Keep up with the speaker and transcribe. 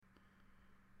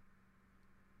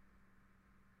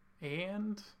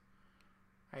And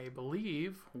I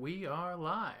believe we are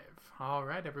live. All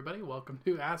right, everybody, welcome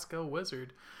to Ask a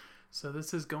Wizard. So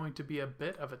this is going to be a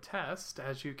bit of a test,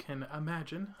 as you can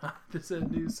imagine. This is a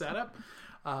new setup,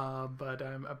 but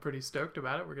I'm pretty stoked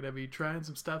about it. We're going to be trying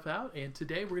some stuff out, and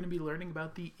today we're going to be learning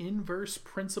about the inverse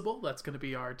principle. That's going to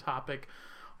be our topic,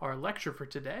 our lecture for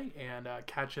today, and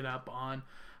catching up on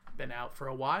been out for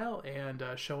a while and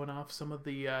showing off some of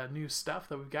the new stuff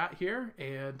that we've got here,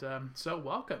 and so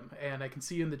welcome. And I can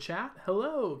see you in the chat.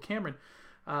 Hello, Cameron.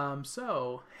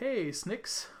 So hey,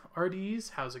 Snicks RDs,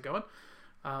 how's it going?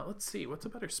 Let's see, what's a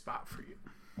better spot for you?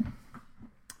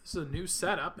 This is a new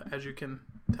setup, as you can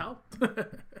tell.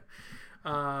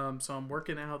 So I'm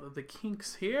working out the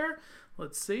kinks here.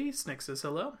 Let's see. Snick says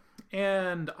hello.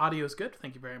 And audio is good.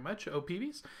 Thank you very much,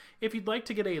 OPVs. If you'd like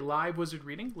to get a live wizard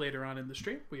reading later on in the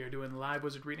stream, we are doing live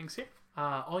wizard readings here.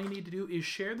 All you need to do is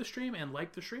share the stream and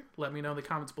like the stream. Let me know in the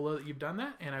comments below that you've done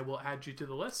that, and I will add you to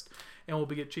the list, and we'll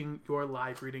be getting your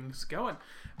live readings going.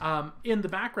 In the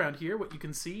background here, what you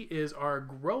can see is our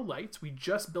grow lights. We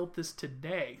just built this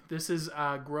today. This is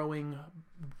growing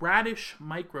radish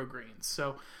microgreens.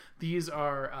 So these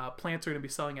are plants are going to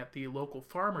be selling at the local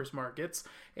farmers markets,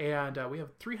 and we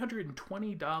have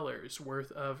 $320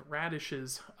 worth of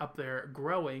radishes up there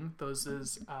growing. Those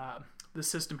is the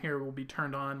system here will be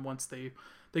turned on once they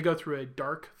go through a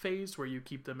dark phase where you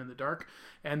keep them in the dark,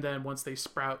 and then once they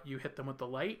sprout, you hit them with the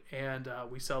light, and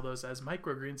we sell those as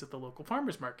microgreens at the local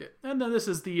farmers market. And then this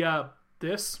is the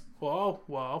this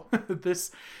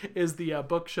is the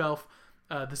bookshelf.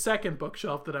 The second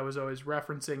bookshelf that I was always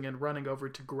referencing and running over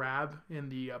to grab in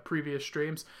the previous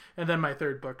streams. And then my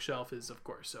third bookshelf is, of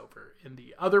course, over in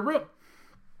the other room.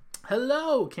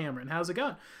 Hello, Cameron. How's it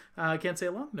going? Can't say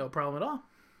hello? No problem at all.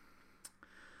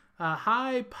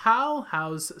 Hi, pal.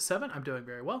 How's 7? I'm doing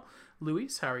very well.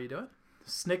 Luis, how are you doing?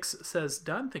 Snicks says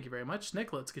done. Thank you very much.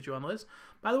 Snick, let's get you on the list.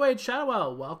 By the way, it's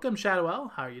Shadowell. Welcome,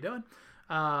 Shadowell. How are you doing?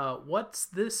 What's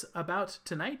this about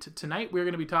tonight? Tonight, we're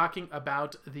going to be talking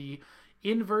about the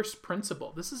inverse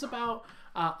principle. This is about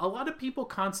a lot of people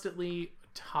constantly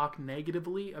talk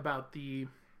negatively about the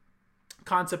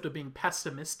concept of being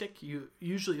pessimistic. You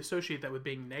usually associate that with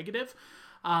being negative.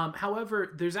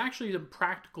 However, there's actually a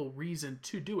practical reason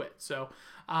to do it. So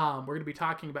we're going to be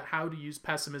talking about how to use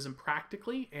pessimism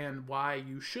practically and why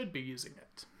you should be using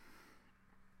it.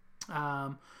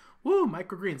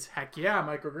 Microgreens. Heck yeah,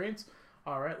 microgreens.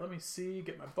 All right, let me see.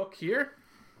 Get my book here.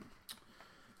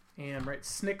 And write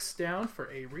Snicks down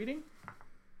for a reading.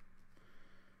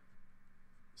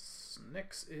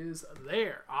 Snicks is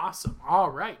there. Awesome.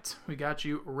 All right. We got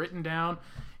you written down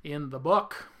in the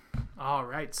book. All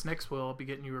right. Snicks will be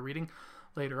getting you a reading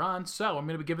later on. So I'm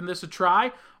going to be giving this a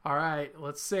try. All right.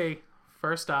 Let's see.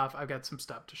 First off, I've got some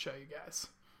stuff to show you guys.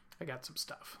 I got some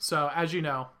stuff. So as you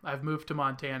know, I've moved to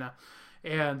Montana.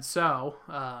 And so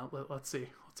let's see.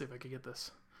 Let's see if I can get this.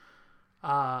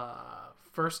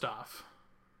 First off,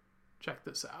 check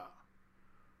this out.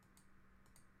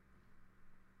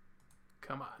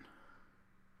 Come on.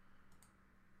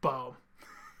 Boom.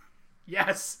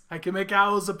 Yes, I can make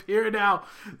owls appear now.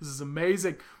 This is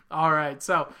amazing. All right,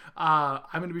 so I'm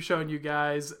going to be showing you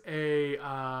guys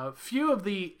a few of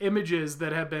the images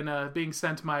that have been being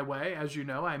sent my way. As you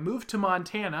know, I moved to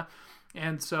Montana,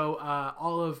 and so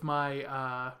all of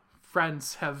my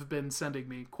friends have been sending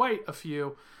me quite a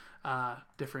few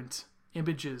different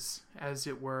images, as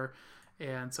it were,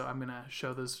 and so I'm going to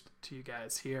show those to you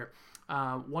guys here.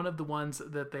 One of the ones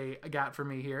that they got for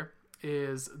me here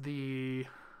is this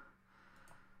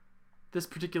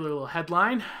particular little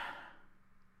headline.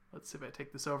 Let's see if I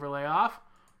take this overlay off.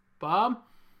 Bob,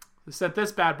 they sent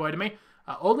this bad boy to me.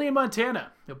 Only in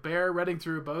Montana, a bear running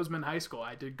through Bozeman High School.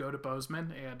 I did go to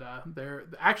Bozeman, and there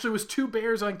actually was 2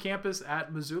 bears on campus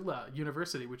at Missoula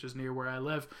University, which is near where I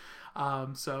live.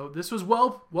 So this was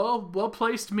well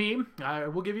placed meme. I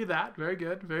will give you that. Very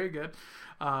good, very good.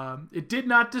 It did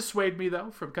not dissuade me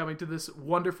though from coming to this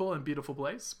wonderful and beautiful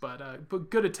place, but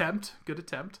good attempt. Good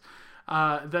attempt.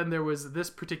 Then there was this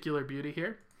particular beauty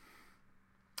here.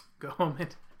 Go home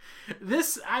and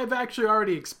this I've actually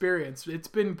already experienced. It's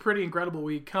been pretty incredible.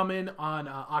 We come in on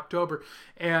October,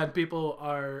 and people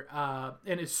are,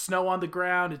 and it's snow on the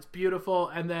ground. It's beautiful,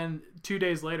 and then 2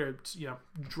 days later, it's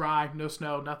dry, no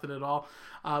snow, nothing at all.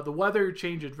 The weather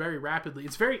changes very rapidly.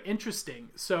 It's very interesting.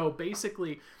 So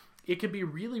basically, it can be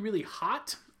really, really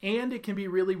hot, and it can be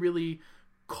really, really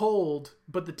cold,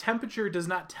 but the temperature does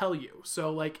not tell you.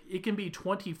 So like it can be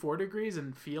 24 degrees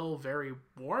and feel very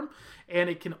warm, and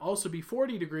it can also be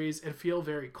 40 degrees and feel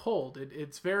very cold.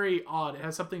 It's very odd. It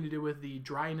has something to do with the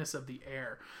dryness of the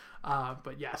air.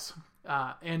 But yes.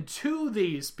 And to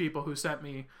these people who sent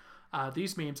me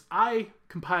these memes. I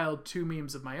compiled 2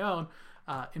 memes of my own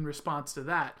in response to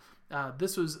that.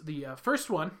 This was the first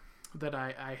one that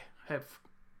I have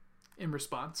in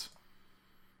response.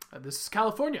 This is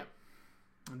California.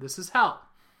 And this is hell.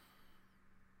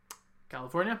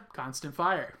 California, constant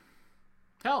fire.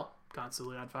 Hell,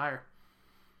 constantly on fire.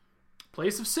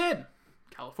 Place of sin,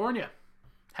 California.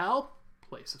 Hell,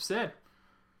 place of sin.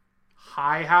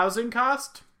 High housing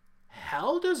cost,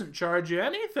 hell doesn't charge you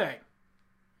anything.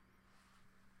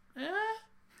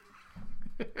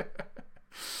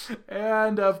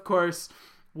 And of course,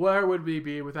 where would we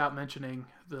be without mentioning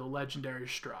the legendary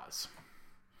straws?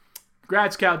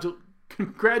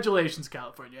 Congratulations,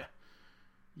 California.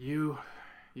 You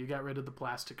got rid of the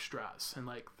plastic straws in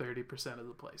like 30% of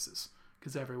the places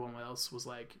because everyone else was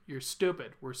like, you're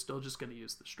stupid. We're still just going to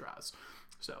use the straws.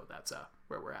 So that's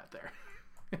where we're at there.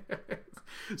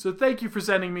 So thank you for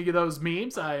sending me those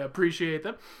memes. I appreciate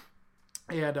them.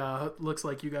 And looks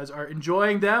like you guys are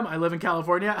enjoying them. I live in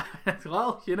California.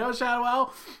 Well, you know,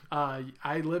 Shadowell,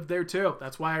 I lived there too.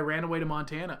 That's why I ran away to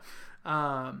Montana.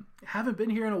 Haven't been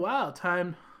here in a while.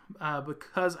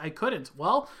 Because I couldn't.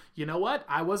 Well, you know what?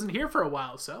 I wasn't here for a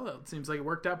while, so it seems like it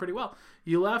worked out pretty well.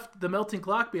 You left the melting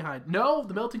clock behind. No,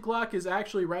 the melting clock is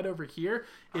actually right over here.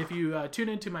 If you tune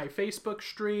into my Facebook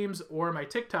streams or my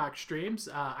TikTok streams,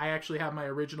 I actually have my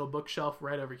original bookshelf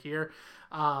right over here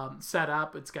set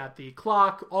up. It's got the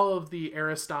clock, all of the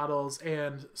Aristotle's,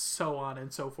 and so on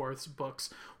and so forth's books.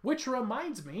 Which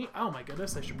reminds me, oh my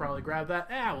goodness, I should probably grab that.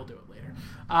 We'll do it later.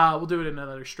 We'll do it in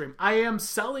another stream. I am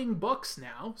selling books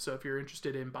now, so if you're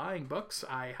interested in buying books,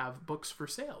 I have books for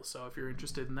sale. So if you're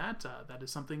interested in that, that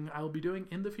is something I will be doing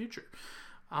in the future.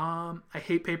 I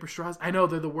hate paper straws. I know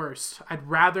they're the worst. I'd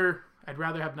rather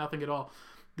have nothing at all.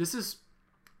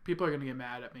 People are going to get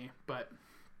mad at me, but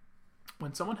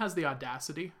when someone has the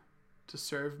audacity to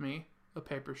serve me a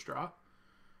paper straw,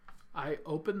 I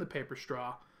open the paper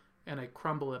straw and I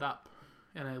crumble it up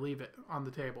and I leave it on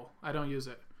the table. I don't use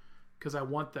it because I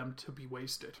want them to be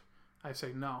wasted. I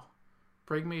say, no,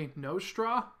 bring me no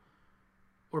straw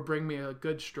or bring me a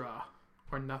good straw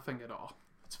or nothing at all.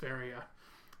 It's very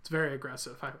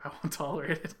aggressive. I won't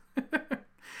tolerate it.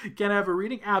 Can I have a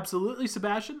reading? Absolutely,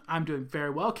 Sebastian. I'm doing very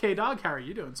well. K-Dog, how are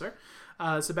you doing, sir?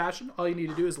 Sebastian, all you need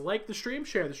to do is like the stream,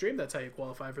 share the stream. That's how you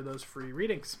qualify for those free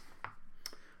readings.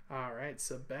 All right,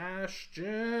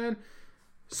 Sebastian.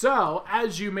 So,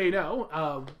 as you may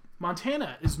know,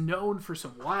 Montana is known for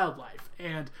some wildlife,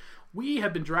 and we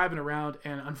have been driving around,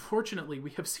 and unfortunately,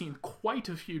 we have seen quite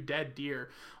a few dead deer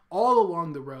all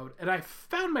along the road, and I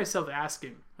found myself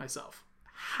asking myself,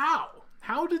 how?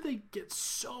 How did they get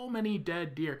so many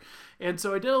dead deer? And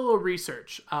so I did a little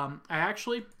research. I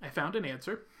found an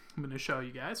answer. I'm going to show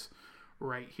you guys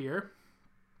right here.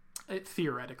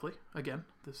 Theoretically, again,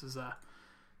 this is a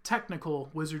technical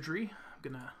wizardry. I'm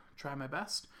going to try my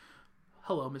best.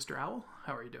 Hello, Mr. Owl.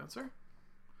 How are you doing, sir?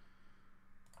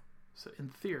 So in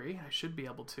theory, I should be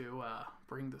able to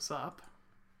bring this up.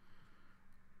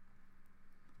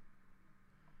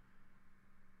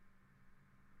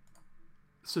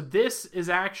 So this is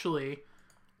actually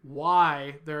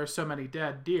why there are so many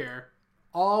dead deer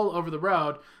all over the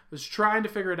road. I was trying to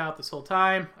figure it out this whole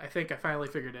time. I think I finally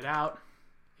figured it out.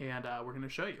 And we're going to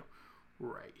show you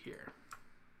right here.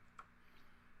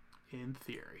 In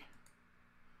theory.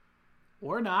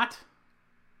 Or not.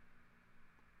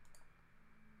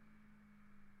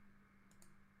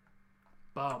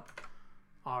 Boom.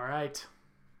 All right.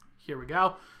 Here we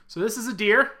go. So this is a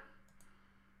deer.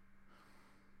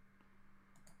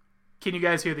 Can you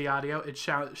guys hear the audio? It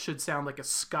should sound like a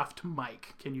scuffed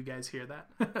mic. Can you guys hear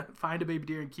that? Find a baby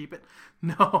deer and keep it.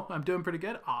 No, I'm doing pretty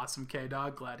good. Awesome,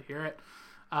 K-Dog. Glad to hear it.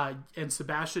 And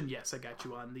Sebastian, yes, I got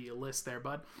you on the list there,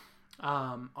 bud.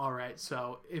 All right,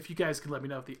 so if you guys can let me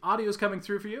know if the audio is coming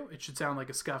through for you, it should sound like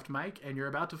a scuffed mic, and you're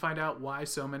about to find out why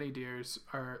so many deers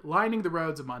are lining the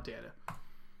roads of Montana.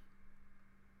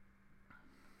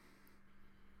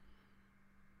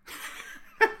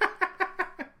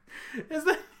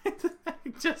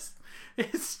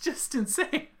 It's just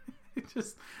insane.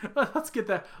 Let's get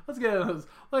that. Look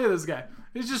at this guy.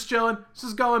 He's just chilling. He's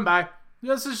just going by.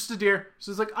 This is just a deer.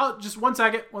 So it's like, oh, just one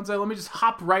second. Let me just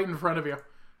hop right in front of you.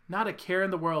 Not a care in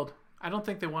the world. I don't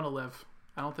think they want to live.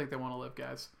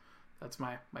 Guys. That's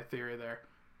my theory there.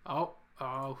 Oh,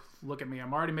 look at me.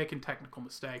 I'm already making technical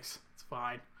mistakes. It's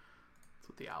fine. That's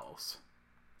what the owls.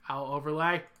 Owl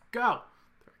overlay. Go.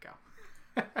 There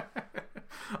we go.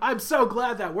 I'm so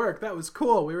glad that worked. That was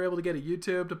cool. We were able to get a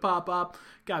YouTube to pop up.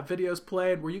 Got videos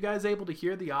playing. Were you guys able to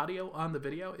hear the audio on the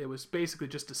video? It was basically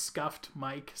just a scuffed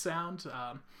mic sound.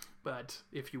 But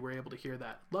if you were able to hear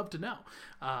that, love to know.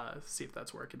 See if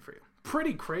that's working for you.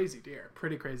 Pretty crazy deer.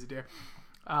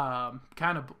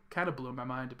 Kind of blew my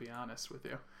mind, to be honest with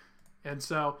you. And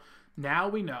so now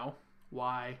we know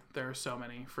why there are so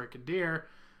many freaking deer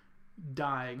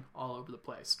dying all over the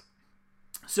place.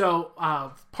 So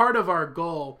part of our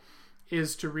goal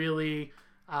is to really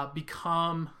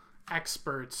become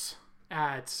experts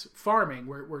at farming.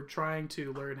 We're trying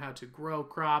to learn how to grow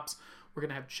crops. We're going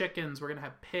to have chickens. We're going to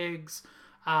have pigs.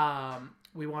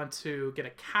 We want to get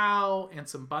a cow and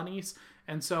some bunnies.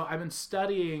 And so I've been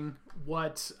studying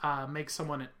what makes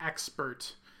someone an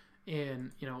expert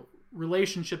in,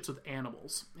 relationships with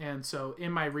animals. And so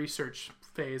in my research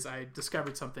phase, I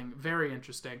discovered something very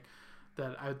interesting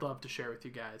that I would love to share with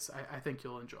you guys. I think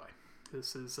you'll enjoy.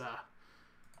 This is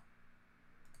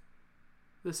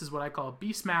what I call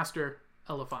Beastmaster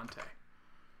Elefante.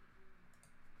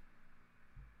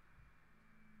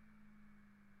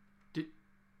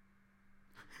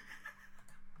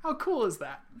 How cool is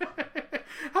that?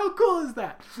 How cool is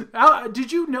that?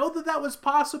 Did you know that was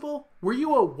possible? Were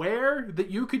you aware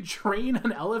that you could train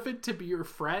an elephant to be your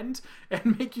friend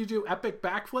and make you do epic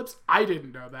backflips? I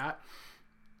didn't know that.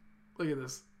 Look at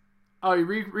this. Oh, you're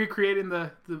recreating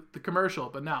the commercial,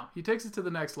 but no, he takes it to the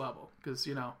next level because,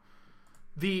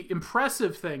 the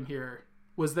impressive thing here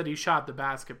was that he shot the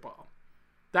basketball.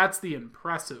 That's the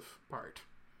impressive part.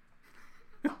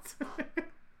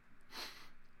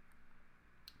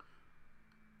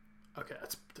 Okay,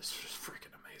 this is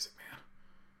freaking amazing, man.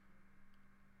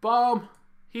 Boom.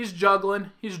 He's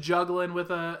juggling. He's juggling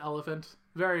with an elephant.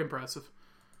 Very impressive.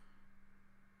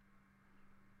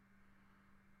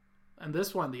 And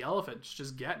this one, the elephant's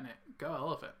just getting it. Go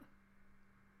elephant.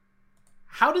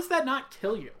 How does that not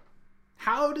kill you?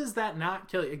 How does that not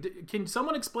kill you? Can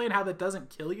someone explain how that doesn't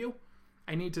kill you?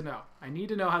 I need to know. I need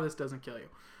to know how this doesn't kill you.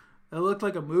 That looked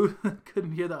like a move.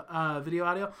 Couldn't hear the video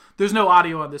audio. There's no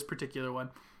audio on this particular one.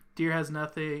 Deer has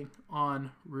nothing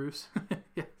on roofs.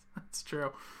 Yes, that's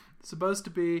true. It's supposed to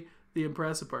be the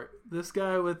impressive part. This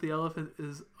guy with the elephant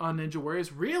is on Ninja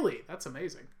Warriors. Really? That's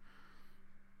amazing.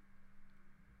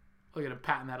 Look at him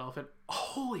patting that elephant.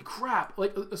 Holy crap.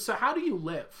 So how do you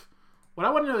live? What I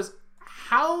want to know is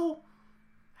how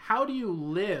do you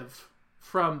live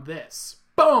from this?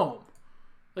 Boom.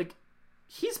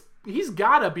 He's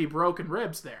gotta be broken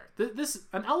ribs there.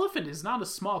 An elephant is not a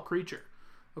small creature.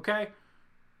 Okay?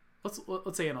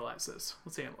 Let's analyze this.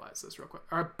 Let's analyze this real quick.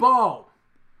 All right, boom.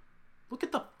 Look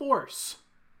at the force.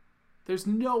 There's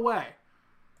no way.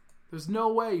 There's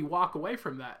no way you walk away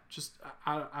from that. Just,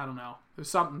 I don't know.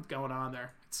 There's something going on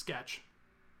there. It's sketch.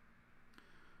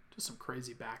 Just some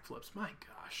crazy backflips. My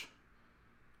gosh.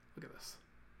 Look at this.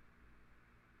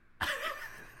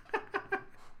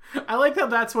 I like how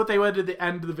that's what they wanted to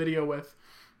end the video with.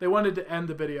 They wanted to end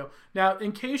the video. Now,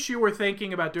 in case you were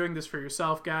thinking about doing this for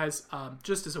yourself, guys,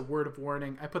 just as a word of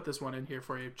warning, I put this one in here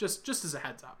for you, just as a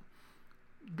heads up.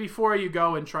 Before you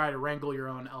go and try to wrangle your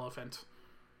own elephant.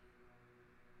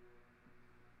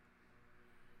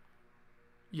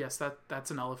 Yes,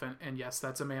 that's an elephant, and yes,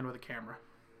 that's a man with a camera.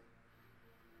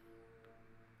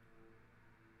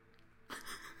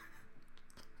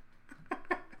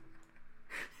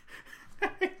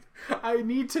 I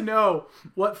need to know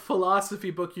what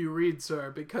philosophy book you read, sir,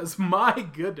 because my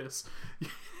goodness,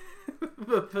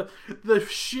 the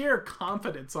sheer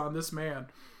confidence on this man.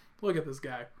 Look at this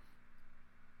guy.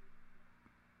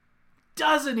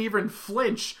 Doesn't even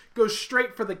flinch. Goes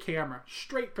straight for the camera.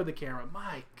 Straight for the camera.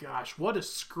 My gosh, what a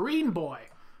screen boy.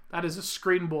 That is a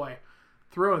screen boy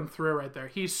through and through right there.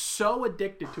 He's so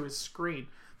addicted to his screen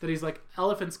that he's like,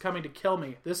 elephant's coming to kill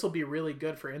me. This will be really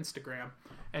good for Instagram.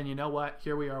 And you know what?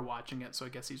 Here we are watching it, so I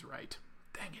guess he's right.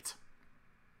 Dang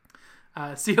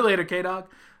it. See you later, K-Dog.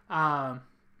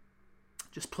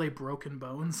 Just play Broken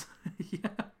Bones. Yeah.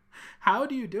 How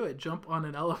do you do it? Jump on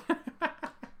an elephant?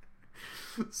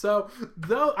 So,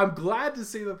 though, I'm glad to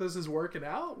see that this is working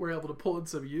out. We're able to pull in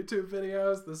some YouTube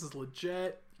videos. This is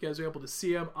legit. You guys are able to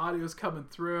see them. Audio's coming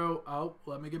through. Oh,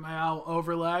 let me get my owl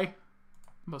overlay.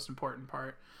 Most important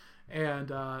part.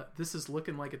 And this is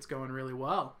looking like it's going really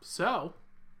well. So,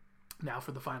 now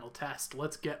for the final test.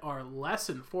 Let's get our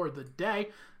lesson for the day.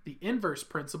 The inverse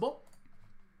principle.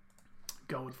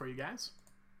 Going for you guys.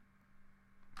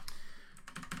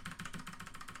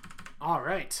 All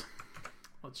right.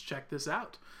 Let's check this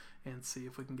out and see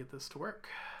if we can get this to work.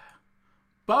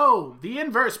 Boom! The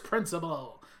inverse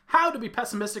principle. How to be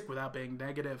pessimistic without being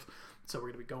negative. So we're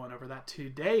going to be going over that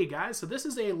today, guys. So this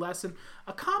is a lesson.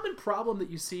 A common problem that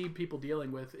you see people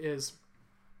dealing with is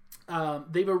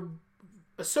they've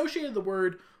associated the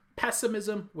word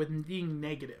pessimism with being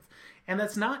negative. And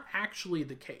that's not actually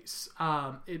the case.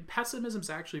 Pessimism is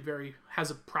actually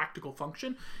has a practical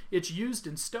function. It's used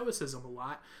in Stoicism a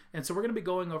lot. And so we're going to be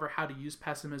going over how to use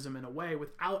pessimism in a way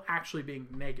without actually being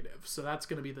negative. So that's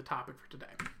going to be the topic for today.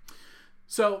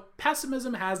 So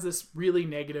pessimism has this really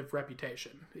negative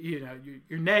reputation.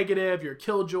 You're negative, you're a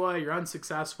killjoy, you're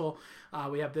unsuccessful.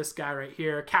 We have this guy right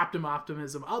here, Captain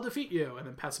Optimism, I'll defeat you. And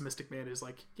then Pessimistic Man is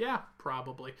like, yeah,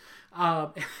 probably.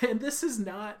 And this is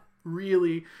not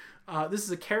really... this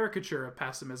is a caricature of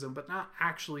pessimism, but not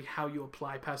actually how you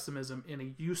apply pessimism in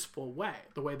a useful way,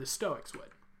 the way the Stoics would.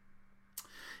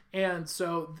 And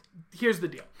so here's the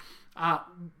deal.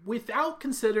 Without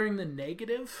considering the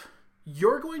negative,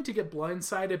 you're going to get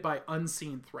blindsided by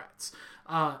unseen threats.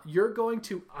 You're going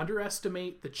to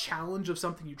underestimate the challenge of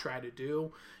something you try to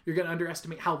do. You're going to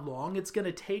underestimate how long it's going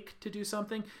to take to do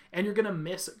something. And you're going to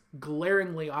miss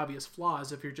glaringly obvious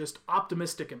flaws if you're just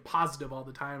optimistic and positive all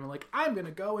the time and like, I'm going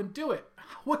to go and do it.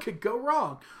 What could go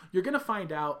wrong? You're going to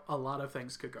find out a lot of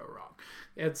things could go wrong.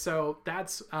 And so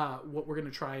that's what we're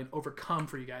going to try and overcome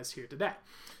for you guys here today.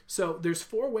 So there's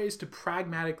 4 ways to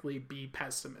pragmatically be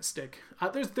pessimistic.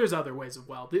 There's other ways as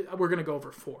well. We're going to go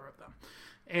over 4 of them.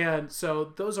 And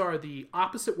so those are the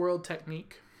opposite world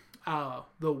technique,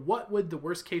 the what would the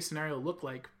worst case scenario look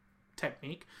like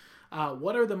technique,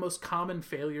 what are the most common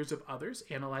failures of others,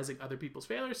 analyzing other people's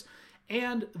failures,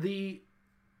 and the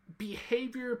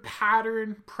behavior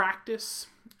pattern practice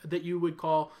that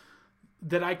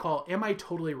I call, am I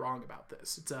totally wrong about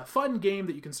this? It's a fun game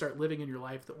that you can start living in your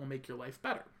life that will make your life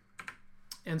better.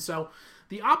 And so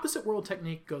the opposite world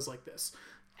technique goes like this.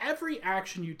 Every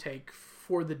action you take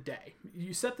for the day,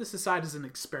 you set this aside as an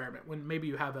experiment when maybe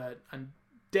you have a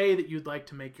day that you'd like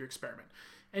to make your experiment.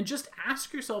 And just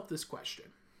ask yourself this question.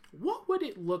 What would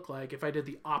it look like if I did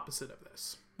the opposite of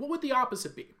this? What would the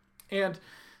opposite be? And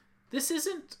this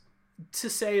isn't to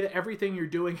say that everything you're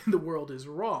doing in the world is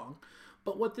wrong,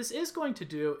 but what this is going to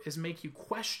do is make you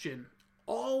question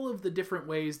all of the different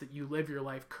ways that you live your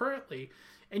life currently,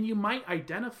 and you might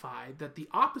identify that the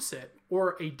opposite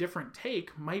or a different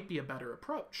take might be a better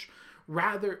approach.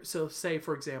 So say,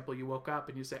 for example, you woke up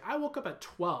and you say, I woke up at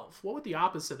 12. What would the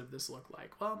opposite of this look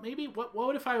like? Well, maybe,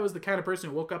 what if I was the kind of person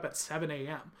who woke up at 7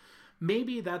 a.m.?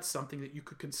 Maybe that's something that you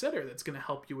could consider that's going to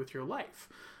help you with your life.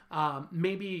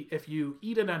 Maybe if you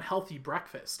eat an unhealthy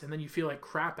breakfast and then you feel like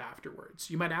crap afterwards,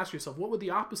 you might ask yourself, what would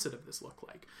the opposite of this look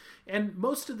like? And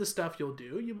most of the stuff you'll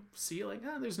do, you see like,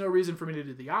 there's no reason for me to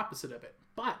do the opposite of it.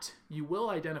 But you will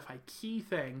identify key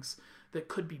things that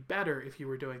could be better if you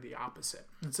were doing the opposite.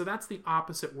 And so that's the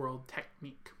opposite world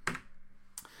technique.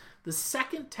 The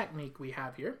second technique we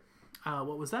have here,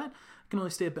 what was that? I can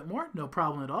only stay a bit more. No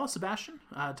problem at all, Sebastian.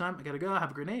 Time, I gotta go.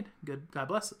 Have a grenade. Good. God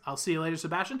bless. I'll see you later,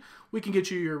 Sebastian. We can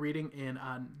get you your reading in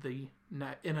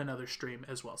another stream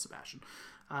as well, Sebastian.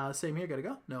 Same here. Gotta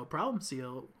go. No problem. See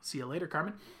you later,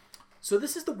 Carmen. So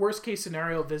this is the worst case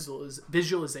scenario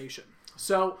visualization.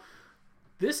 So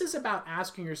this is about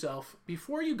asking yourself,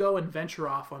 before you go and venture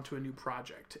off onto a new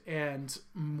project and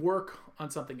work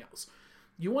on something else,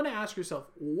 you want to ask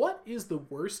yourself, what is the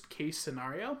worst case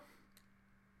scenario?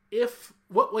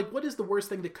 What is the worst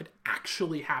thing that could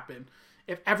actually happen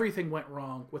if everything went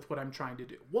wrong with what I'm trying to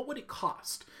do? What would it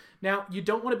cost? Now, you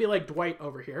don't want to be like Dwight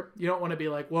over here. You don't want to be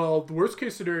like, well, the worst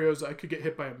case scenario is I could get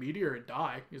hit by a meteor and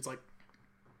die. It's like,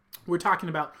 we're talking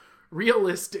about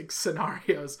realistic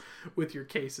scenarios with your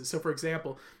cases. So for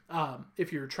example,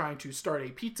 if you're trying to start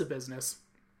a pizza business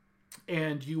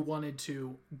and you wanted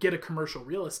to get a commercial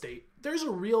real estate, there's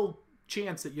a real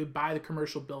chance that you'd buy the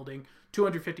commercial building,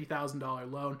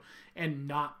 $250,000 loan, and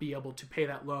not be able to pay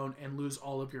that loan and lose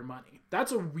all of your money.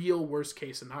 That's a real worst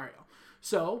case scenario.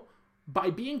 So by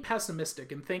being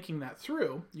pessimistic and thinking that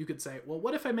through, you could say, well,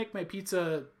 what if I make my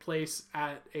pizza place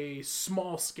at a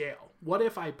small scale? What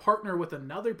if I partner with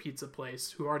another pizza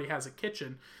place who already has a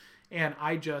kitchen and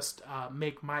I just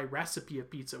make my recipe of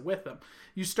pizza with them?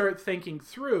 You start thinking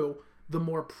through the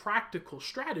more practical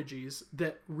strategies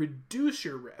that reduce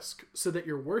your risk so that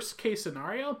your worst case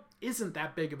scenario isn't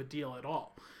that big of a deal at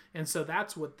all. And so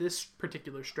that's what this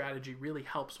particular strategy really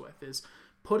helps with, is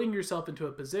putting yourself into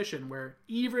a position where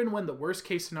even when the worst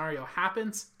case scenario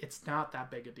happens, it's not that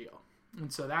big a deal.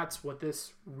 And so that's what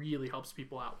this really helps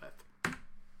people out with.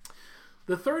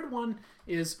 The third one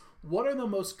is, what are the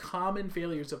most common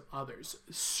failures of others?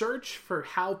 Search for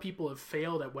how people have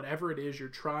failed at whatever it is you're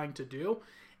trying to do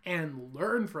and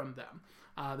learn from them.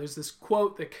 There's this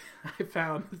quote that I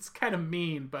found, it's kind of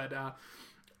mean, but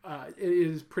it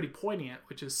is pretty poignant,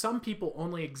 which is, some people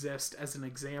only exist as an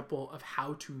example of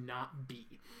how to not be.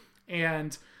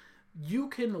 And you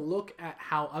can look at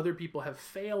how other people have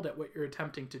failed at what you're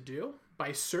attempting to do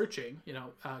by searching,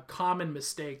 common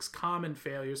mistakes, common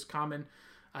failures, common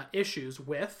issues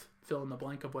with fill in the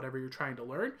blank of whatever you're trying to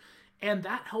learn. And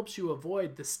that helps you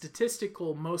avoid the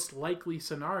statistical most likely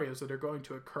scenarios that are going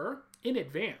to occur in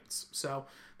advance. So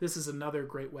this is another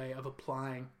great way of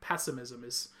applying pessimism,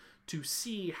 is to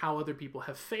see how other people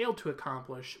have failed to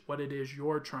accomplish what it is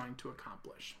you're trying to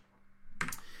accomplish.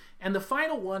 And the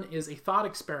final one is a thought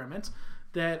experiment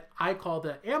that I call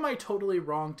the "Am I Totally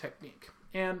Wrong" technique.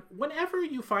 And whenever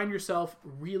you find yourself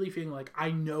really feeling like,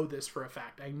 I know this for a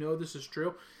fact, I know this is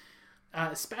true,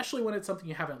 especially when it's something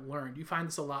you haven't learned, you find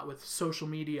this a lot with social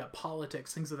media,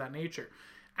 politics, things of that nature,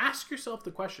 ask yourself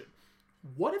the question,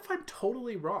 what if I'm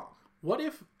totally wrong? What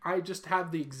if I just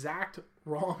have the exact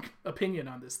wrong opinion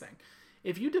on this thing?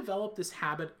 If you develop this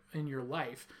habit in your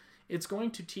life, it's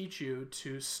going to teach you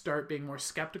to start being more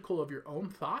skeptical of your own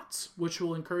thoughts, which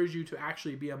will encourage you to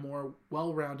actually be a more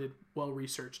well-rounded,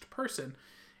 well-researched person.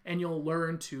 And you'll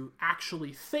learn to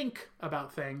actually think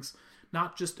about things,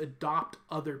 not just adopt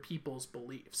other people's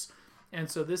beliefs. And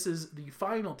so this is the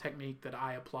final technique that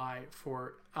I apply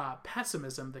for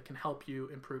pessimism that can help you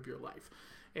improve your life.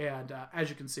 And as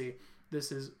you can see, this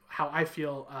is how I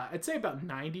feel. I'd say about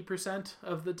 90%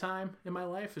 of the time in my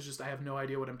life is just I have no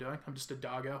idea what I'm doing. I'm just a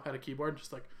doggo at a keyboard,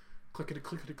 just like clickety,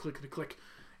 clickety, clickety, click.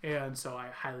 And so I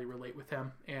highly relate with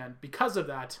him. And because of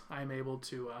that, I'm able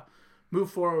to move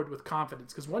forward with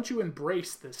confidence. Because once you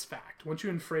embrace this fact, once you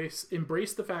embrace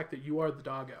the fact that you are the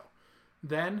doggo,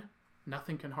 then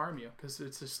nothing can harm you. Because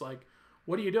it's just like,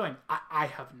 what are you doing? I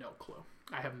have no clue.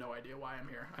 I have no idea why I'm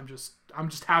here. I'm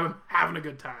just having a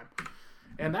good time.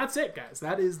 And that's it, guys.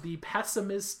 That is the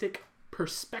pessimistic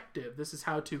perspective. This is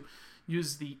how to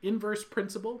use the inverse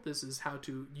principle. This is how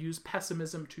to use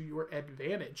pessimism to your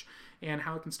advantage and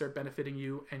how it can start benefiting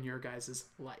you and your guys'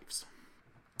 lives.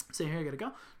 So here I gotta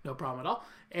go. No problem at all.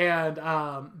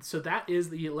 And so that is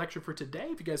the lecture for today.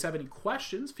 If you guys have any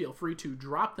questions, feel free to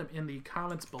drop them in the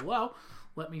comments below.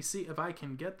 Let me see if I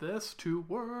can get this to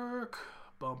work.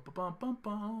 Bum, bum, bum, bum,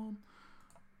 bum.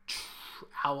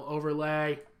 Owl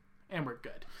overlay. And we're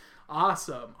good.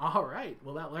 Awesome. All right.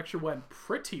 Well, that lecture went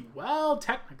pretty well,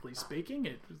 technically speaking.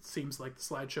 It seems like the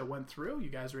slideshow went through. You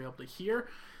guys were able to hear.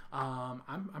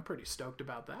 I'm pretty stoked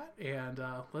about that. And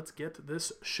let's get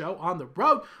this show on the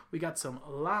road. We got some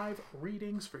live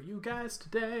readings for you guys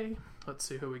today. Let's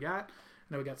see who we got.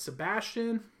 Now we got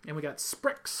Sebastian and we got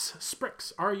Sprix.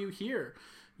 Sprix, are you here?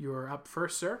 You're up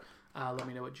first, sir. Let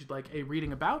me know what you'd like a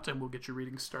reading about, and we'll get your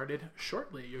reading started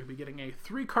shortly. You'll be getting a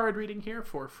 3-card reading here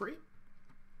for free.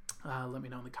 Let me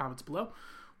know in the comments below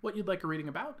what you'd like a reading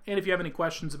about. And if you have any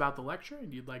questions about the lecture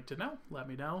and you'd like to know, let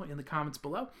me know in the comments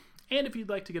below. And if you'd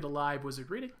like to get a live wizard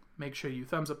reading, make sure you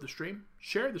thumbs up the stream,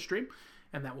 share the stream,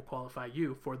 and that will qualify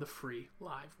you for the free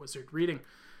live wizard reading.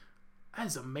 That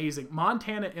is amazing.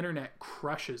 Montana internet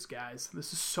crushes, guys.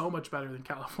 This is so much better than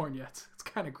California. It's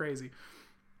kind of crazy.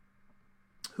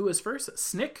 Who is first?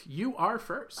 Snick, you are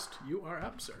first. You are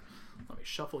up, sir. Let me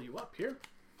shuffle you up here.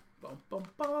 Boom, boom,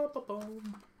 boom, boom,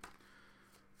 boom.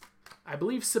 I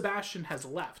believe Sebastian has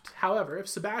left. However, if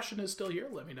Sebastian is still here,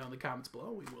 let me know in the comments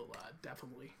below. We will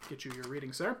definitely get you your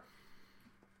reading, sir.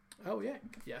 Oh, yeah.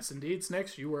 Yes, indeed,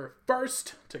 Snicks. You were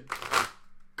first to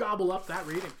gobble up that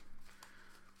reading.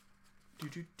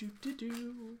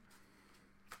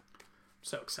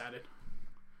 So excited.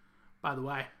 By the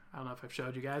way, I don't know if I've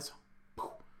showed you guys.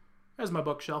 There's my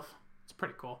bookshelf. It's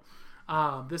pretty cool.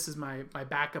 This is my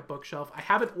backup bookshelf. I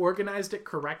haven't organized it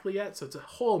correctly yet, so it's a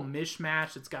whole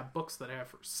mishmash. It's got books that I have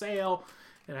for sale.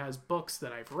 It has books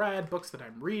that I've read, books that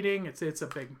I'm reading. It's a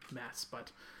big mess,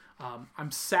 but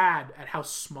I'm sad at how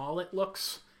small it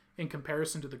looks in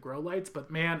comparison to the grow lights.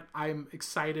 But man, I'm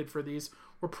excited for these.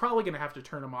 We're probably going to have to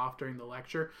turn them off during the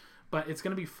lecture, but it's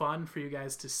going to be fun for you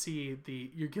guys to see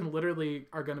you can literally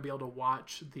are going to be able to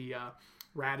watch the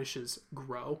radishes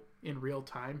grow in real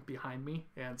time behind me,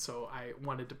 and so I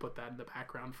wanted to put that in the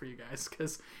background for you guys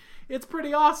because it's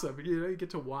pretty awesome. You get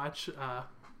to watch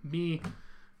me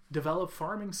develop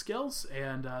farming skills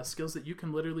and skills that you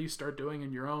can literally start doing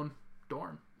in your own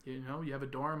dorm. You have a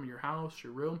dorm, your house,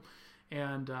 your room,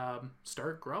 and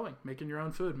start growing, making your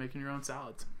own food, making your own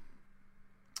salads.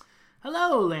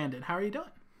 Hello, Landon. How are you doing?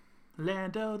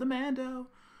 Lando the Mando.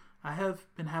 I have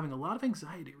been having a lot of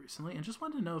anxiety recently and just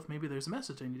wanted to know if maybe there's a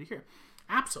message I need to hear.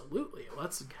 Absolutely.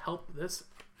 Let's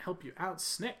help you out,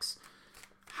 Snicks.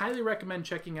 Highly recommend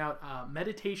checking out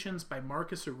Meditations by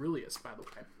Marcus Aurelius, by the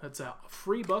way. That's a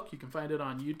free book. You can find it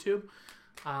on YouTube.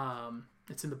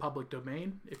 It's in the public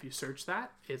domain if you search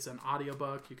that. It's an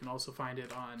audiobook. You can also find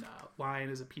it online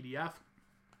as a PDF.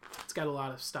 It's got a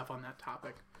lot of stuff on that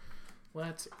topic.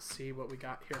 Let's see what we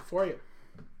got here for you.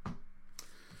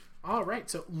 All right,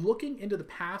 so looking into the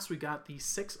past, we got the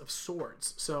Six of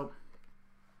Swords. So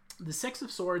the Six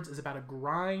of Swords is about a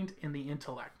grind in the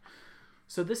intellect.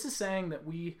 So this is saying that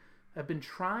we have been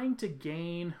trying to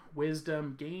gain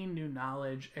wisdom, gain new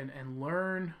knowledge, and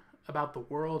learn about the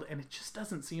world, and it just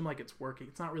doesn't seem like it's working.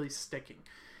 It's not really sticking.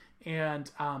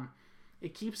 And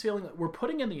it keeps feeling like we're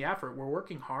putting in the effort, we're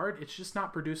working hard, it's just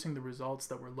not producing the results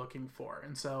that we're looking for.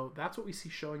 And so that's what we see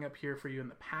showing up here for you in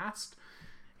the past.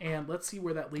 And let's see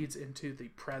where that leads into the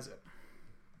present.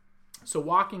 So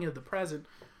walking into the present,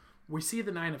 we see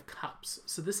the Nine of Cups.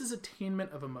 So this is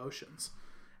attainment of emotions.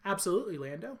 Absolutely,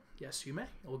 Lando. Yes, you may.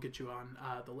 We'll get you on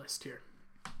the list here.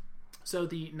 So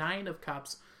the Nine of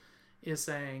Cups is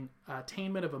saying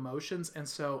attainment of emotions. And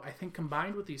so I think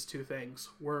combined with these two things,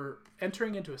 we're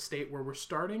entering into a state where we're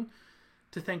starting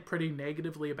to think pretty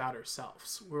negatively about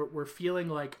ourselves. We're feeling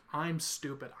like I'm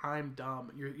stupid, I'm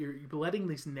dumb. You're letting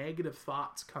these negative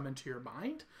thoughts come into your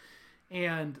mind,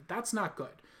 and that's not good.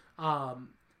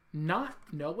 Not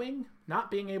knowing, not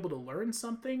being able to learn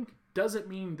something doesn't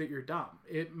mean that you're dumb.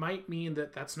 It might mean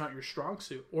that that's not your strong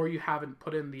suit, or you haven't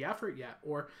put in the effort yet,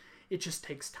 or it just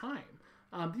takes time.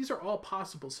 These are all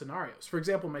possible scenarios. For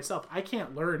example, myself, I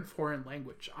can't learn foreign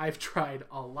language. I've tried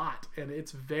a lot, and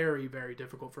it's very, very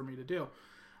difficult for me to do.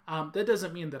 That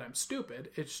doesn't mean that I'm stupid.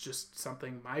 It's just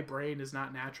something my brain is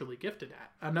not naturally gifted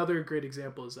at. Another great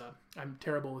example is I'm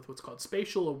terrible with what's called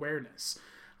spatial awareness.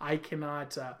 I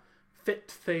cannot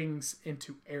fit things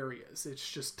into areas. It's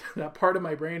just that part of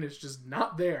my brain is just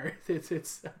not there.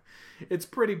 It's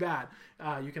pretty bad.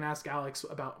 You can ask Alex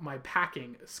about my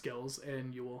packing skills,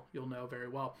 and you'll know very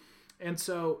well. And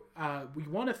so we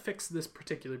want to fix this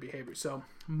particular behavior. So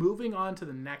moving on to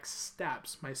the next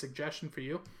steps, my suggestion for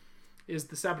you is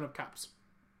the Seven of Cups.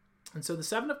 And so the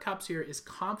Seven of Cups here is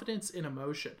confidence in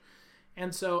emotion,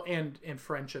 and so and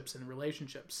friendships and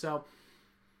relationships. So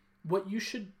what you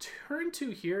should turn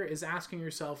to here is asking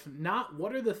yourself, not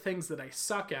what are the things that I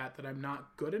suck at that I'm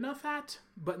not good enough at,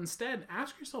 but instead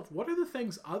ask yourself, what are the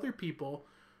things other people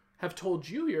have told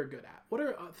you you're good at? What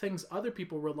are things other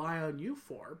people rely on you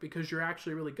for because you're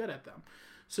actually really good at them?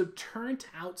 So turn to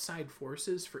outside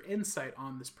forces for insight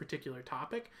on this particular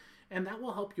topic, and that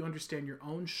will help you understand your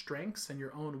own strengths and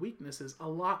your own weaknesses a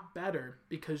lot better,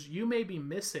 because you may be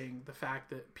missing the fact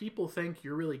that people think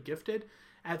you're really gifted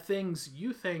at things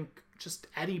you think just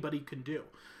anybody can do.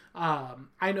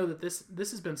 I know that this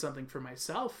has been something for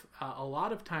myself. A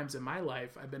lot of times in my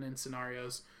life, I've been in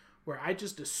scenarios where I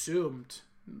just assumed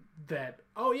that,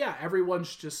 oh yeah,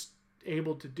 everyone's just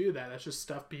able to do that. That's just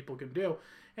stuff people can do.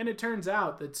 And it turns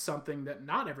out that's something that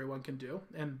not everyone can do,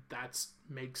 and that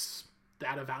makes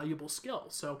that a valuable skill.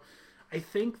 So I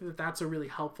think that that's a really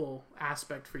helpful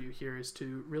aspect for you here, is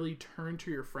to really turn to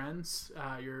your friends,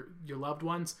 your loved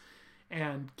ones,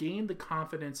 and gain the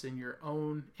confidence in your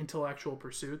own intellectual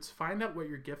pursuits. Find out what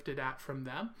you're gifted at from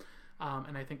them,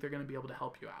 and I think they're going to be able to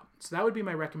help you out. So that would be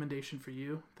my recommendation for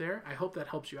you there. I hope that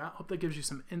helps you out. Hope that gives you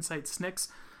some insight, Snicks.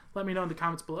 Let me know in the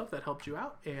comments below if that helped you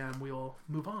out, and we'll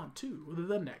move on to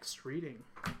the next reading.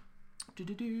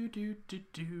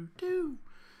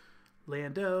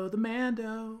 Lando the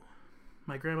Mando.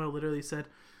 My grandma literally said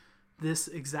this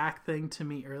exact thing to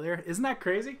me earlier. Isn't that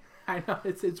crazy? I know,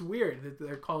 it's weird.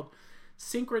 They're called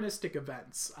synchronistic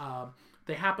events.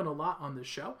 They happen a lot on this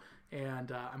show,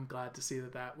 and I'm glad to see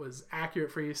that was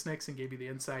accurate for you, Snicks, and gave you the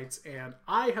insights. And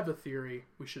I have a theory: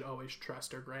 we should always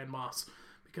trust our grandmas,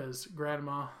 because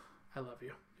Grandma, I love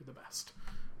you. You're the best.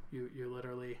 You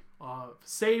literally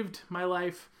saved my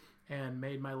life and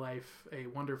made my life a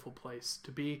wonderful place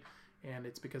to be, and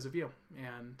it's because of you.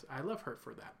 And I love her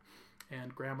for that.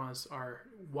 And grandmas are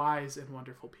wise and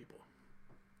wonderful people.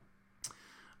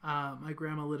 My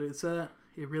grandma literally said,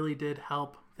 it really did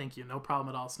help. Thank you. No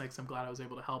problem at all, Snicks. I'm glad I was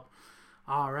able to help.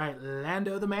 All right,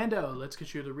 Lando the Mando. Let's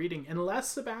get you the reading. Unless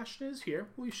Sebastian is here,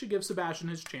 we should give Sebastian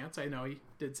his chance. I know he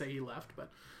did say he left,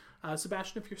 but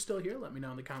Sebastian, if you're still here, let me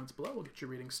know in the comments below. We'll get your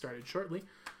reading started shortly.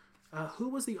 Who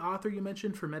was the author you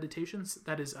mentioned for Meditations?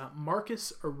 That is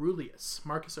Marcus Aurelius.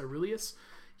 Marcus Aurelius.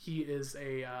 He is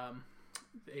a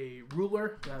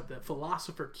ruler, the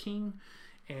philosopher king,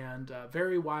 and a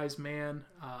very wise man.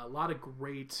 A lot of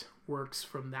great works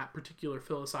from that particular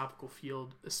philosophical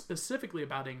field, specifically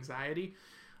about anxiety,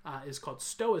 is called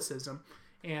Stoicism.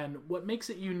 And what makes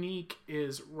it unique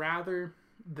is, rather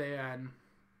than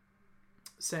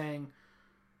saying,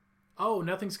 oh,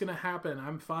 nothing's going to happen,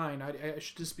 I'm fine, I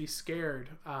should just be scared,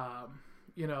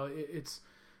 there's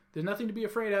nothing to be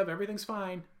afraid of, everything's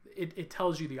fine, it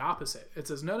tells you the opposite. It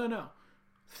says, no,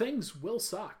 things will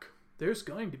suck. There's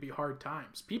going to be hard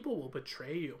times. People will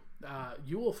betray you.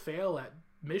 You will fail at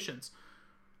missions.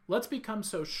 let's become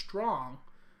so strong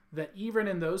that even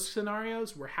in those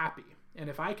scenarios, we're happy. And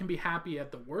if I can be happy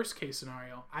at the worst case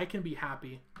scenario, I can be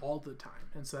happy all the time.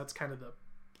 And so that's kind of the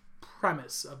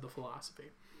premise of the philosophy.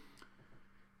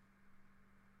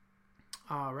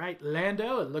 All right,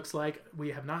 Lando, it looks like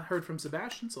we have not heard from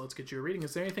Sebastian, so let's get you a reading.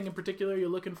 Is there anything in particular you're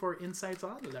looking for insights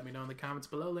on? Let me know in the comments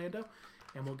below, Lando,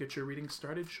 and we'll get your reading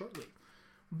started shortly.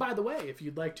 By the way, if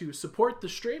you'd like to support the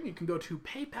stream, you can go to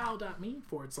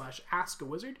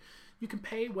paypal.me/askawizard. You can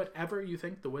pay whatever you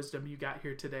think the wisdom you got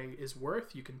here today is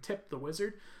worth. You can tip the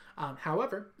wizard.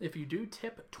 However, if you do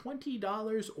tip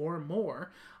 $20 or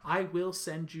more, I will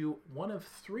send you one of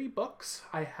 3 books.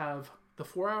 I have The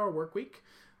 4-Hour Workweek,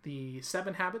 The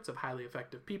 7 Habits of Highly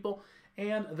Effective People,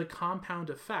 and The Compound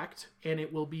Effect, and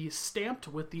it will be stamped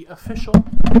with the official...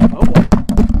 Oh boy.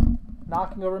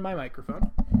 Knocking over my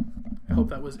microphone. I hope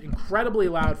that was incredibly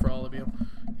loud for all of you,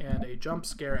 and a jump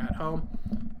scare at home.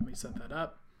 Let me set that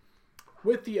up.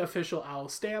 With the official OWL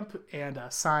stamp and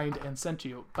signed and sent to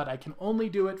you, but I can only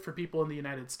do it for people in the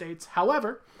United States.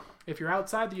 However, if you're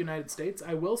outside the United States,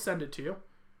 I will send it to you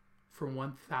for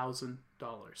 $1,000.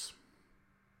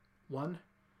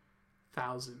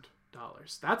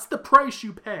 $1,000. That's the price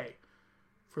you pay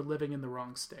for living in the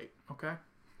wrong state, okay?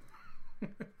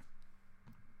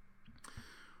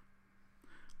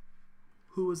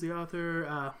 Who was the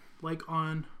author? Like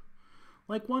one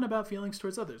about feelings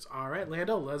towards others. All right,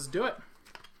 Lando, let's do it.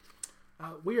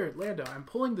 Weird, Lando. I'm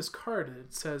pulling this card and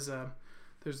it says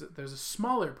there's a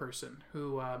smaller person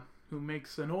who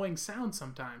makes annoying sounds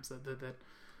sometimes that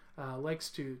likes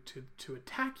to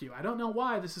attack you. I don't know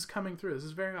why this is coming through. This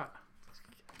is very odd.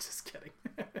 Just kidding.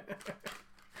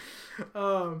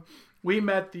 We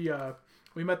met the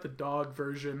dog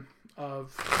version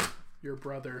of your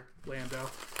brother Lando,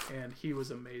 and he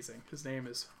was amazing. His name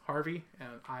is Harvey,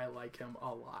 and I like him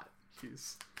a lot.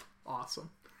 He's awesome.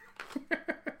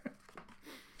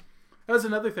 That was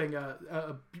another thing.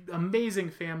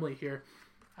 Amazing family here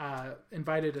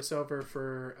invited us over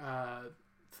for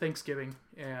Thanksgiving,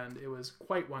 and it was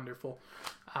quite wonderful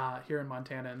here in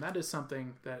Montana. And that is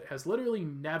something that has literally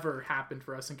never happened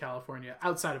for us in California,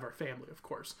 outside of our family, of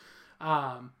course.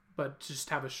 But to just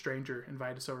have a stranger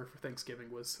invite us over for Thanksgiving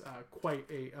was quite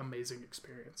an amazing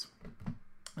experience.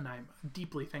 And I'm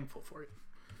deeply thankful for it.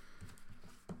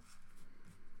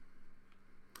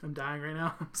 I'm dying right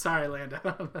now. Sorry, Lando.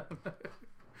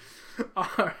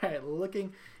 All right,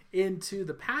 looking into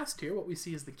the past here, what we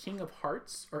see is the King of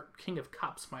Hearts, or King of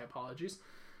Cups, my apologies.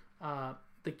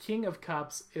 The King of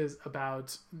Cups is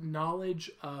about knowledge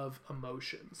of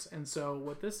emotions. And so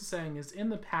what this is saying is in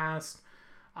the past,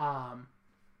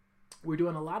 we're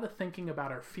doing a lot of thinking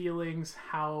about our feelings,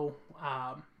 how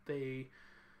they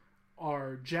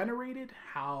are generated,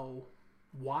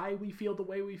 why we feel the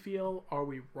way we feel. Are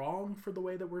we wrong for the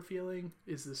way that we're feeling?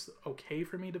 Is this okay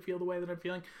for me to feel the way that I'm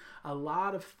feeling? A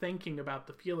lot of thinking about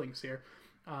the feelings here.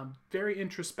 Very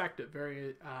introspective,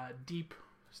 very deep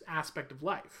aspect of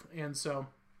life. And so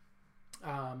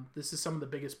this is some of the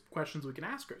biggest questions we can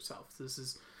ask ourselves. This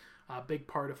is a big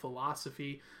part of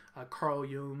philosophy. Carl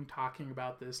Jung talking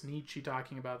about this, Nietzsche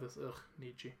talking about this,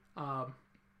 Nietzsche,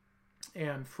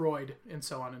 and Freud, and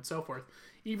so on and so forth.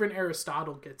 Even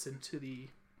Aristotle gets into the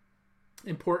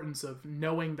importance of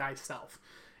knowing thyself,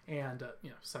 and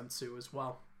Sun Tzu as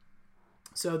well.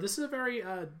 So this is a very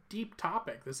deep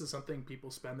topic. This is something people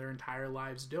spend their entire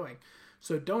lives doing.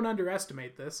 So don't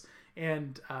underestimate this,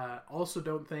 and also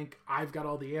don't think I've got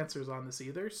all the answers on this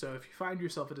either. So if you find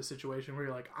yourself in a situation where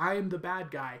you're like, I am the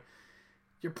bad guy,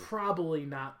 you're probably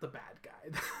not the bad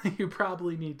guy. You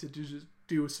probably need to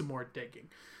do some more digging.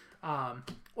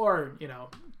 Or,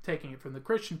 taking it from the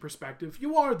Christian perspective,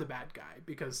 you are the bad guy,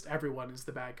 because everyone is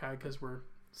the bad guy because we're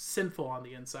sinful on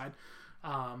the inside.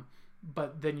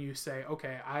 But then you say,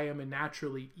 okay, I am a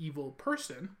naturally evil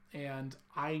person, and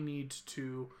I need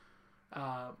to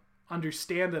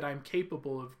understand that I'm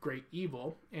capable of great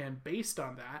evil, and based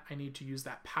on that, I need to use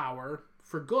that power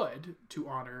for good to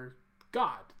honor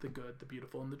God, the good, the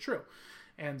beautiful, and the true.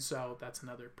 And so that's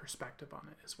another perspective on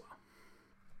it as well.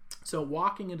 So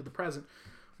walking into the present,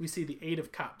 we see the Eight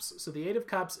of Cups. So the Eight of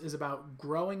Cups is about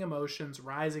growing emotions,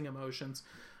 rising emotions,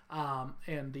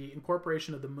 and the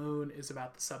incorporation of the moon is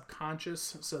about the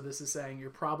subconscious. So this is saying you're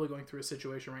probably going through a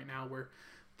situation right now where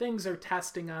things are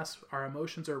testing us, our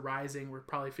emotions are rising, we're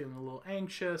probably feeling a little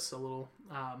anxious, a little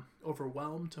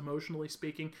overwhelmed, emotionally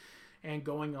speaking, and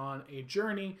going on a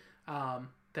journey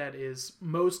that is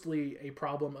mostly a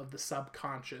problem of the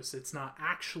subconscious. It's not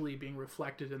actually being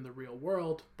reflected in the real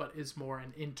world, but is more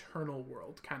an internal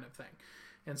world kind of thing.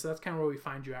 And so that's kind of where we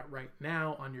find you at right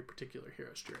now on your particular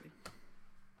hero's journey.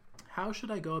 How should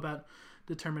I go about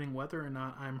determining whether or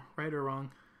not I'm right or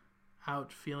wrong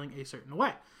out feeling a certain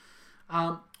way.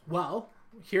 Well,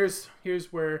 here's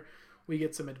where we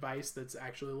get some advice that's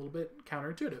actually a little bit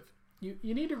counterintuitive.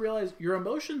 You need to realize your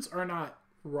emotions are not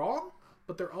wrong,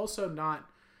 but they're also not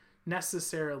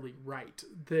necessarily right.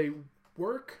 They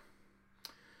work.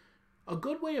 A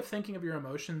good way of thinking of your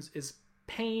emotions is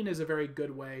pain is a very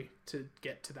good way to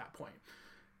get to that point.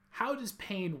 How does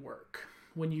pain work?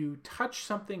 When you touch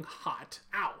something hot,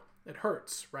 ow, it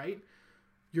hurts, right?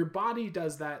 Your body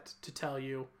does that to tell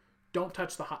you, don't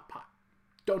touch the hot pot.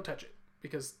 Don't touch it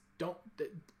because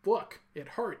look, it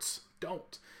hurts.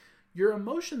 Don't. Your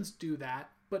emotions do that,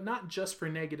 but not just for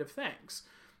negative things.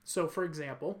 So, for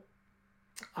example,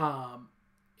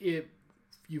 if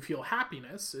you feel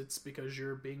happiness, it's because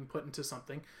you're being put into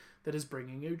something that is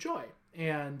bringing you joy.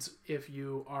 And if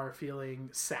you are feeling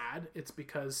sad, it's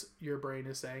because your brain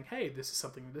is saying, hey, this is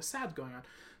something that is sad going on.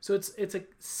 So it's a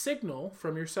signal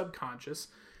from your subconscious.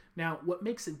 Now, what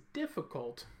makes it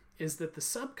difficult is that the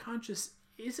subconscious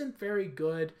isn't very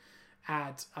good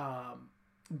at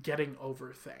getting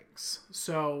over things.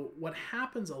 So what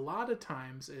happens a lot of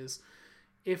times is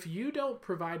if you don't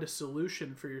provide a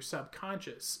solution for your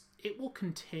subconscious, it will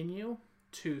continue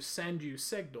to send you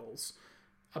signals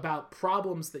about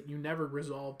problems that you never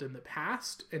resolved in the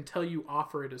past until you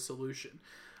offer it a solution.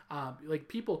 Like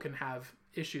people can have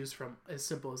issues from as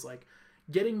simple as like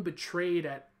getting betrayed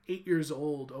at 8 years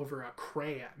old over a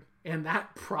crayon, and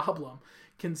that problem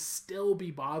can still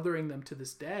be bothering them to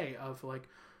this day of like,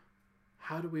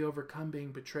 how do we overcome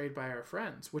being betrayed by our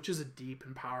friends, which is a deep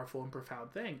and powerful and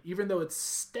profound thing, even though it's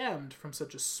stemmed from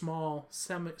such a small,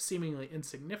 seemingly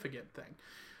insignificant thing.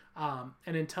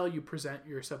 And until you present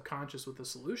your subconscious with a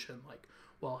solution like,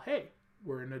 well, hey,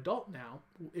 we're an adult now.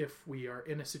 If we are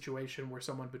in a situation where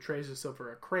someone betrays us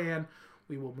over a crayon,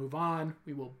 we will move on,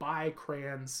 we will buy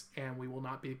crayons, and we will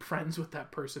not be friends with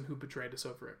that person who betrayed us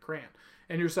over a crayon.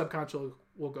 And your subconscious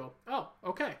will go, oh,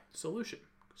 okay, solution,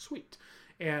 sweet.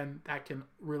 And that can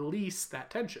release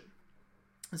that tension.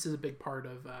 This is a big part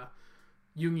of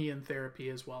Jungian therapy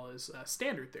as well as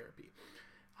standard therapy.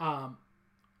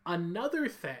 Another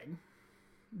thing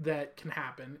that can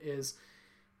happen is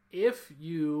if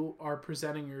you are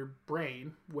presenting your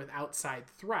brain with outside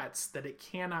threats that it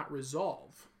cannot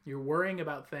resolve, you're worrying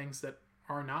about things that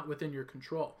are not within your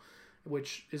control,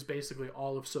 which is basically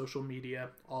all of social media,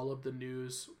 all of the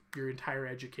news, your entire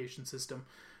education system.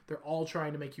 They're all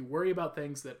trying to make you worry about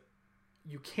things that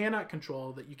you cannot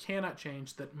control, that you cannot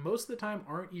change, that most of the time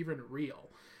aren't even real,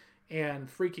 and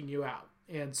freaking you out.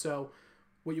 And so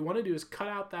what you want to do is cut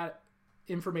out that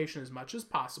information as much as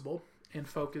possible and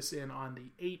focus in on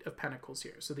the Eight of Pentacles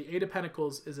here. So the Eight of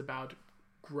Pentacles is about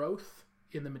growth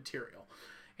in the material.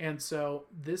 And so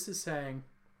this is saying,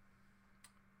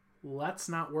 let's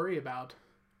not worry about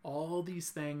all these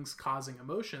things causing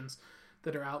emotions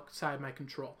that are outside my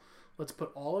control. Let's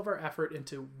put all of our effort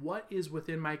into what is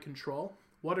within my control.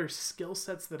 What are skill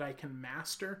sets that I can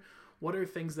master? What are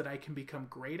things that I can become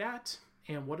great at?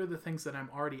 And what are the things that I'm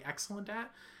already excellent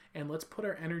at? And let's put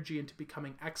our energy into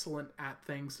becoming excellent at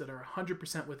things that are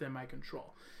 100% within my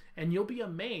control. And you'll be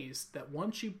amazed that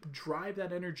once you drive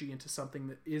that energy into something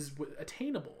that is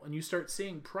attainable and you start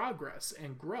seeing progress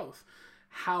and growth,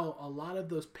 how a lot of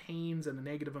those pains and the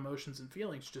negative emotions and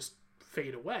feelings just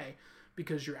fade away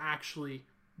because you're actually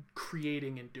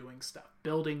creating and doing stuff,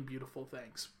 building beautiful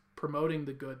things, promoting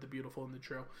the good, the beautiful, and the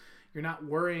true. You're not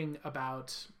worrying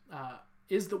about,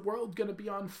 is the world going to be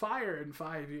on fire in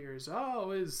 5 years?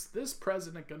 Oh, is this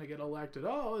president going to get elected?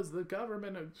 Oh, is the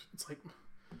government... It's like,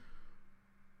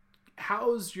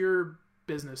 how's your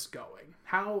business going?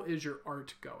 How is your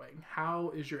art going?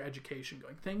 How is your education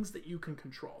going? Things that you can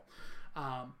control.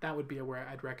 That would be where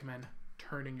I'd recommend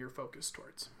turning your focus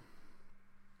towards.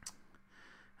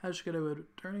 How's she going to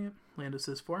turning it? Lando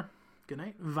says 4. Good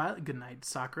night. Violet. Good night,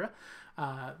 Sakura.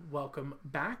 Welcome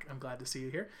back. I'm glad to see you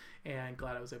here, and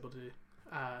glad I was able to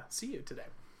see you today.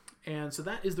 And so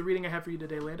that is the reading I have for you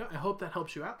today, Lando. I hope that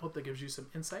helps you out. Hope that gives you some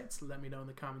insights. Let me know in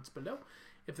the comments below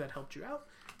if that helped you out.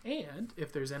 And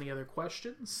if there's any other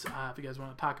questions, if you guys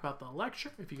want to talk about the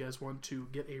lecture, if you guys want to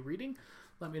get a reading,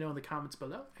 let me know in the comments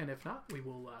below. And if not, we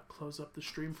will close up the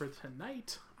stream for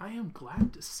tonight. I am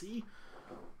glad to see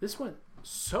this went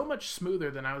so much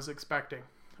smoother than I was expecting.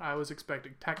 I was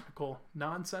expecting technical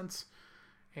nonsense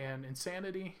and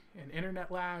insanity and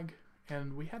internet lag,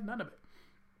 and we had none of it.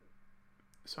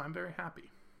 So I'm very happy.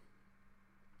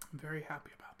 I'm very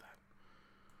happy about that.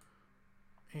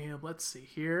 And let's see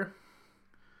here.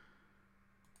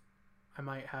 I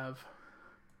might have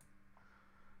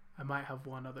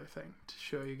one other thing to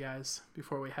show you guys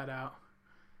before we head out,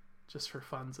 just for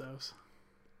funzos.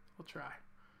 We'll try.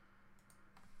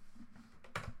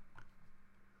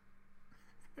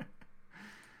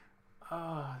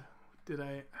 I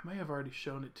might have already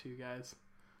shown it to you guys.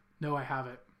 No, I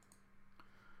haven't.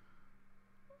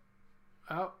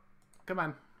 Oh, come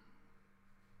on.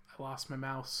 I lost my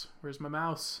mouse. Where's my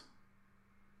mouse?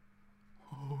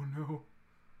 Oh no.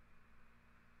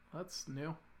 That's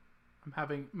new.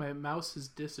 My mouse has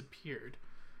disappeared.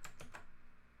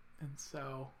 And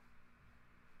so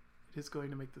it is going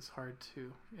to make this hard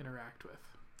to interact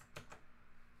with.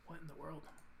 What in the world?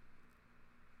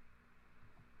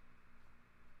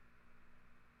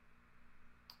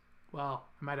 Well,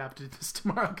 I might have to do this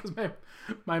tomorrow because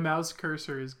my mouse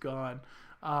cursor is gone.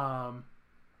 And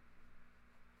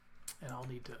I'll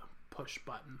need to push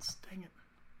buttons. Dang it.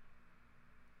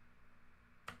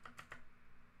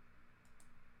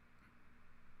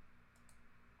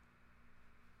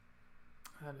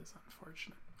 That is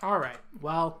unfortunate. All right.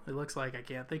 Well, it looks like I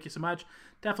can't. Thank you so much.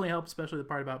 Definitely helped, especially the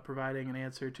part about providing an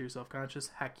answer to self-conscious.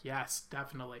 Heck yes,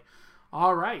 definitely.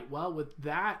 All right. Well, with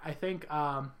that, I think,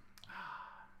 yeah,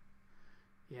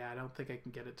 I don't think I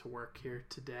can get it to work here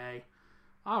today.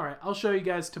 All right. I'll show you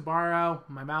guys tomorrow.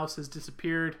 My mouse has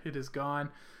disappeared. It is gone.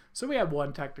 So we have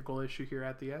one technical issue here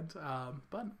at the end.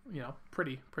 But, you know,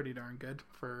 pretty darn good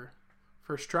for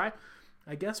first try.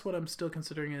 I guess what I'm still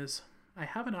considering is I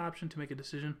have an option to make a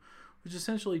decision, which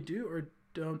essentially do or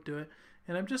don't do it,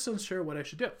 and I'm just unsure what I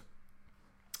should do.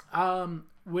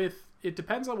 It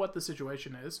depends on what the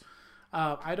situation is.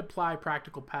 I'd apply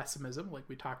practical pessimism, like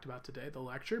we talked about today, the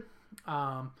lecture.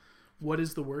 What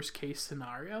is the worst case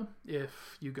scenario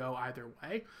if you go either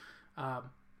way?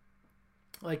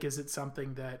 Like, is it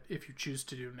something that if you choose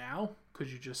to do now, could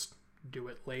you just do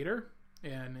it later?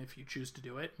 And if you choose to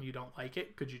do it and you don't like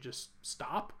it, could you just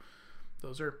stop?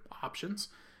 Those are options.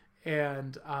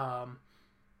 And,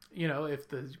 you know, if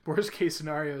the worst case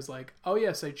scenario is like, oh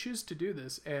yes, I choose to do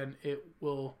this and it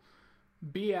will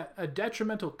be at a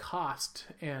detrimental cost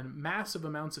and massive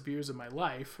amounts of years of my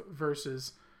life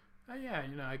versus, yeah,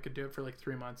 you know, I could do it for like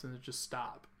 3 months and just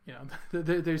stop. You know,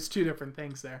 there's two different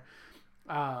things there.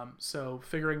 So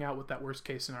figuring out what that worst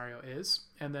case scenario is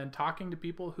and then talking to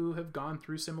people who have gone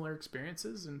through similar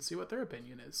experiences and see what their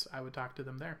opinion is. I would talk to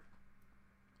them there.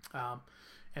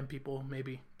 And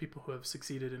maybe people who have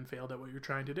succeeded and failed at what you're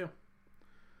trying to do.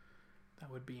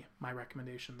 That would be my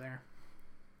recommendation there.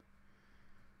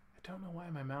 I don't know why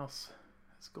my mouse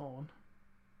is gone.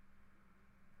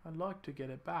 I'd like to get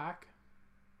it back.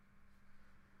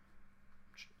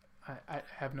 I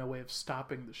have no way of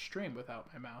stopping the stream without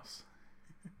my mouse.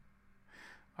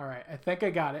 All right, I think I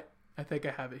got it. I think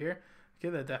I have it here. Okay,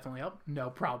 that definitely helped. No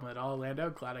problem at all, Lando.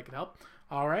 Glad I could help.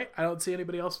 All right, I don't see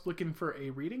anybody else looking for a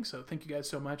reading, so thank you guys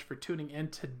so much for tuning in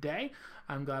today.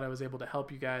 I'm glad I was able to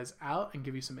help you guys out and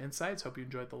give you some insights. Hope you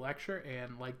enjoyed the lecture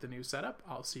and liked the new setup.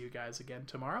 I'll see you guys again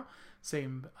tomorrow.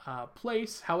 Same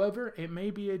place. However, it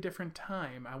may be a different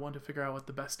time. I want to figure out what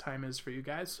the best time is for you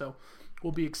guys, so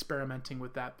we'll be experimenting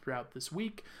with that throughout this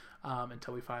week.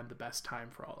 Until we find the best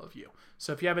time for all of you.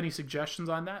 So if you have any suggestions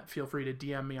on that, feel free to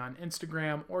DM me on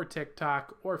Instagram or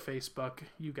TikTok or Facebook.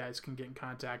 You guys can get in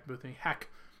contact with me. Heck,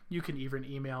 you can even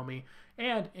email me.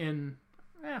 And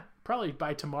probably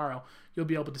by tomorrow, you'll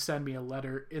be able to send me a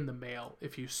letter in the mail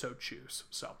if you so choose.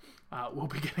 So we'll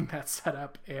be getting that set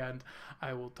up, and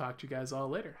I will talk to you guys all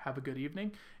later. Have a good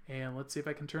evening, and let's see if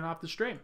I can turn off the stream.